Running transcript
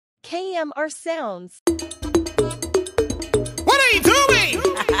KMRSounds. What are you doing?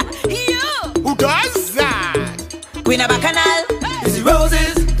 You! Who does that? Queen of Bacchanal. It's the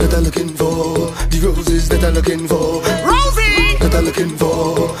roses that I'm looking for. The roses that I'm looking for. Rosie! That I'm looking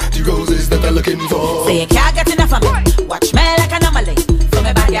for. The roses that I'm looking for. Say you can't get enough of me. Watch me like an anomaly. For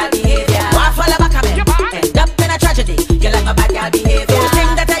my bad girl behavior. Walk follow back of me. End up in a tragedy. You like my bad girl behavior. You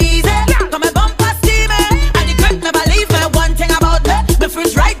think that I easy? Come and bump past me. And you couldn't believe me. One thing about me. My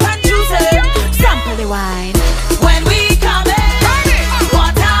fruits ripe and juicy. Sample the wine. When we come in,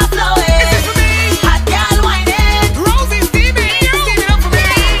 water flowing. Is this for me? Hot girl whining. Rosie steaming. Steaming up for me.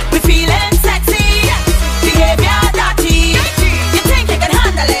 We feeling sexy. Behavior dirty. You think you can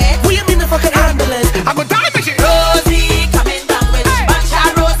handle it? What you mean if I can handle it? I'm gonna die with you. Rosie coming down with she bunch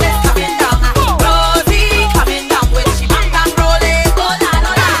of roses coming down. Rosie coming down with she bang bang rolling. Oh la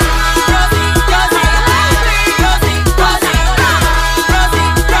la la. Rosie, Rosie, Rosie, Rosie, Rosie,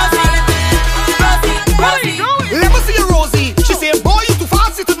 Rosie, Rosie. Let me see you, Rosie. She say, boy, you too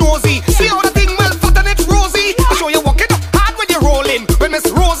fast, you too nosy. See how the thing well fat and it's Rosie. I show you walking up hard when you're rolling. When Miss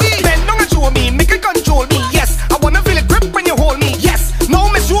Rosie bend down and show me, make it control me. Yes, I wanna feel it grip when you hold me. Yes, now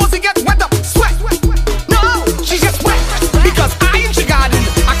Miss Rosie get wet up, sweat. No, she's just wet because I in she garden.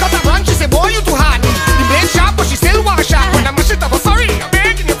 I cut her run, she say, boy, you too hard. The blade sharp, but she still want sharp. When I mash it up, I'm sorry, I'm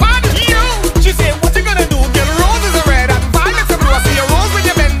begging your pardon. You, she say, what you gonna do? Get roses are red and violets are blue. I see your rose when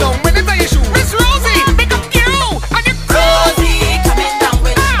you bend down. When it's on your shoe, Miss Rosie, pick up you and you. Rosie coming down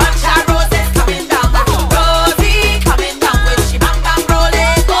with she bunch of roses coming down. Rosie coming down with she bang bang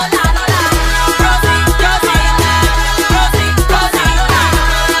rolling. Oh la la la. Rosie, Rosie, Rosie, Rosie,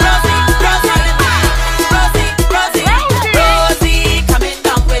 Rosie, Rosie, Rosie, Rosie coming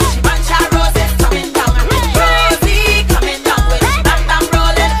down with she bunch of roses coming down. Rosie coming down with she bang bang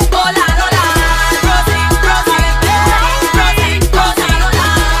rolling. Oh la la la. Rosie, Rosie, Rosie, Rosie,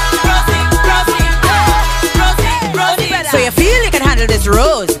 Rosie, Rosie, Rosie. So you feel you can handle this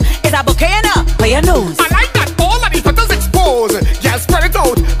rose? It's a bouquet enough for your nose. I like that all of the petals exposed. Yeah, spread it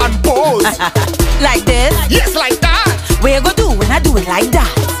out and pose. Like this? Yes, like that. What you gonna do when I do it like that?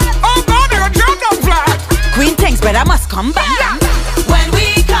 Oh God, they're a drum down flat. Queen thinks, but I must come back.